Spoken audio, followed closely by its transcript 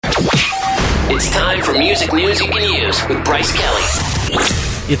It's time for music news you can use with Bryce Kelly.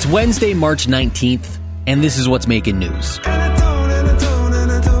 It's Wednesday, March 19th, and this is what's making news.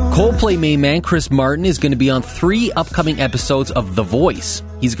 Coldplay main man Chris Martin is going to be on 3 upcoming episodes of The Voice.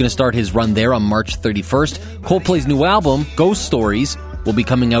 He's going to start his run there on March 31st. Coldplay's new album, Ghost Stories, will be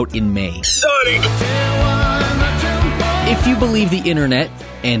coming out in May. Sonic! If you believe the internet,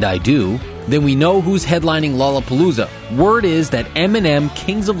 and I do, then we know who's headlining Lollapalooza. Word is that Eminem,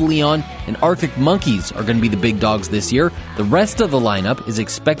 Kings of Leon, and Arctic Monkeys are going to be the big dogs this year. The rest of the lineup is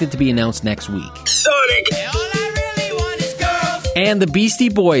expected to be announced next week. Sonic! And the Beastie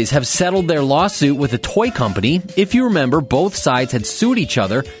Boys have settled their lawsuit with a toy company. If you remember, both sides had sued each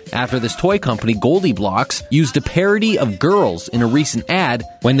other after this toy company, Goldie Blocks, used a parody of Girls in a recent ad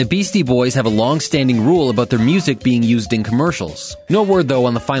when the Beastie Boys have a long-standing rule about their music being used in commercials. No word, though,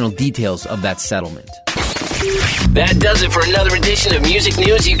 on the final details of that settlement. That does it for another edition of Music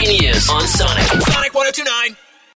News You Can Use on Sonic. Sonic 102.9.